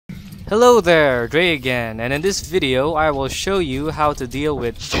Hello there, Dre again, and in this video I will show you how to deal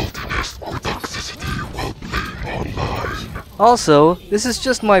with saltiness or toxicity while playing online. Also, this is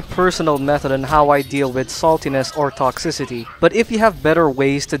just my personal method on how I deal with saltiness or toxicity, but if you have better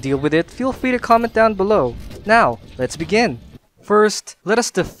ways to deal with it, feel free to comment down below. Now, let's begin. First, let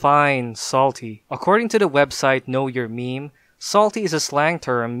us define salty. According to the website Know Your Meme, salty is a slang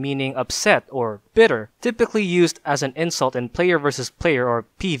term meaning upset or bitter, typically used as an insult in player versus player or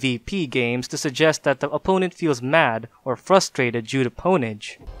PvP games to suggest that the opponent feels mad or frustrated due to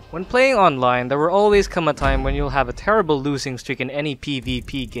pwnage. When playing online, there will always come a time when you'll have a terrible losing streak in any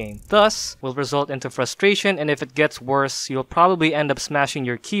PvP game. Thus, will result into frustration, and if it gets worse, you'll probably end up smashing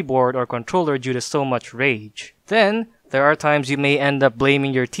your keyboard or controller due to so much rage. Then, there are times you may end up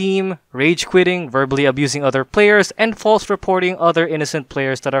blaming your team, rage quitting, verbally abusing other players, and false reporting other innocent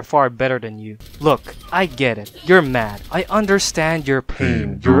players that are far better than you. Look, I get it. You're mad. I understand your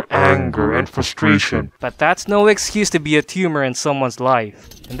pain, Your anger and frustration. but that's no excuse to be a tumor in someone's life.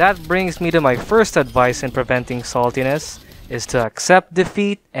 And that brings me to my first advice in preventing saltiness, is to accept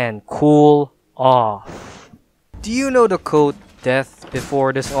defeat and cool off. Do you know the quote, "Death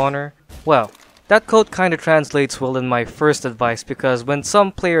before dishonor"? Well, that quote kinda translates well in my first advice because when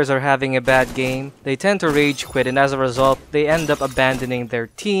some players are having a bad game, they tend to rage quit, and as a result, they end up abandoning their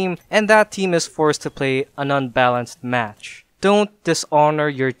team, and that team is forced to play an unbalanced match. Don't dishonor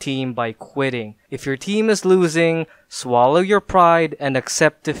your team by quitting. If your team is losing, swallow your pride and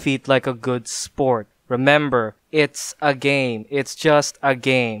accept defeat like a good sport. Remember, it's a game. It's just a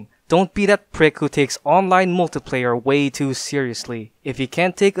game. Don't be that prick who takes online multiplayer way too seriously. If you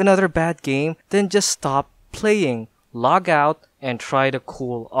can't take another bad game, then just stop playing. Log out and try to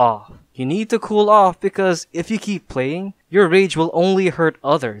cool off. You need to cool off because if you keep playing, your rage will only hurt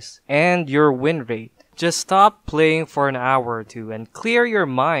others and your win rate. Just stop playing for an hour or two and clear your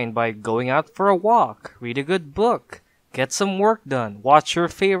mind by going out for a walk, read a good book, get some work done, watch your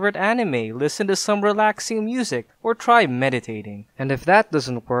favorite anime, listen to some relaxing music, or try meditating. And if that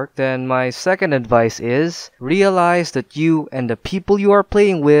doesn't work, then my second advice is realize that you and the people you are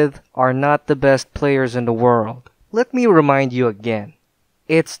playing with are not the best players in the world. Let me remind you again.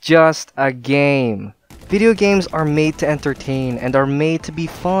 It's just a game. Video games are made to entertain and are made to be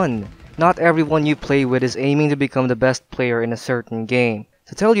fun. Not everyone you play with is aiming to become the best player in a certain game.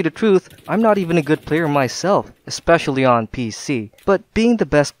 To tell you the truth, I'm not even a good player myself, especially on PC. But being the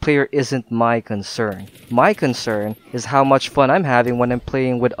best player isn't my concern. My concern is how much fun I'm having when I'm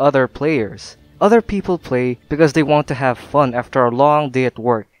playing with other players. Other people play because they want to have fun after a long day at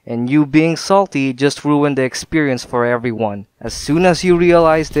work, and you being salty just ruined the experience for everyone. As soon as you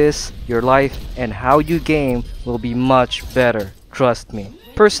realize this, your life and how you game will be much better. Trust me.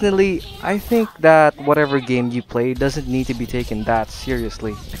 Personally, I think that whatever game you play doesn't need to be taken that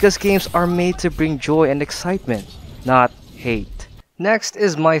seriously, because games are made to bring joy and excitement, not hate. Next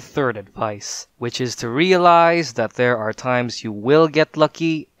is my third advice, which is to realize that there are times you will get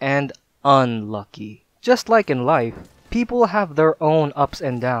lucky and unlucky. Just like in life, people have their own ups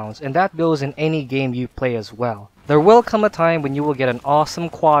and downs, and that goes in any game you play as well. There will come a time when you will get an awesome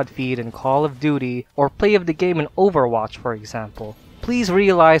quad feed in Call of Duty or play of the game in Overwatch, for example. Please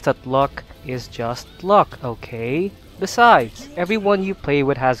realize that luck is just luck, okay? Besides, everyone you play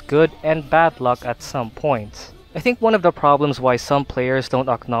with has good and bad luck at some points. I think one of the problems why some players don't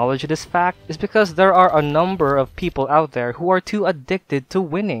acknowledge this fact is because there are a number of people out there who are too addicted to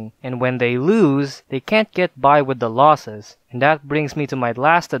winning, and when they lose, they can't get by with the losses. And that brings me to my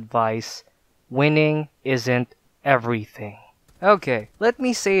last advice: winning isn't everything. Okay, let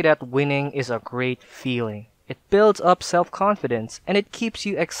me say that winning is a great feeling. It builds up self-confidence, and it keeps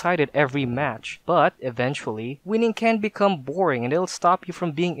you excited every match. But, eventually, winning can become boring and it'll stop you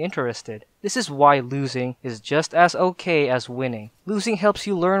from being interested. This is why losing is just as okay as winning. Losing helps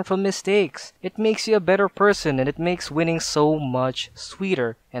you learn from mistakes. It makes you a better person, and it makes winning so much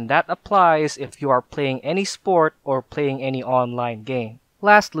sweeter. And that applies if you are playing any sport or playing any online game.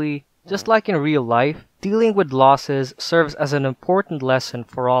 Lastly, just like in real life, dealing with losses serves as an important lesson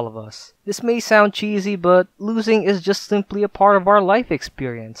for all of us. This may sound cheesy, but losing is just simply a part of our life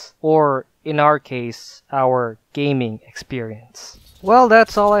experience. Or, in our case, our gaming experience. Well,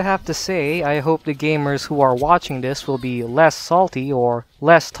 that's all I have to say. I hope the gamers who are watching this will be less salty or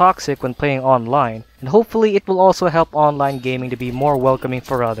less toxic when playing online. And hopefully it will also help online gaming to be more welcoming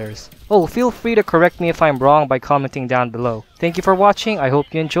for others. Oh, feel free to correct me if I'm wrong by commenting down below. Thank you for watching. I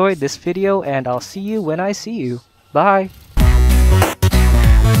hope you enjoyed this video, and I'll see you when I see you. Bye!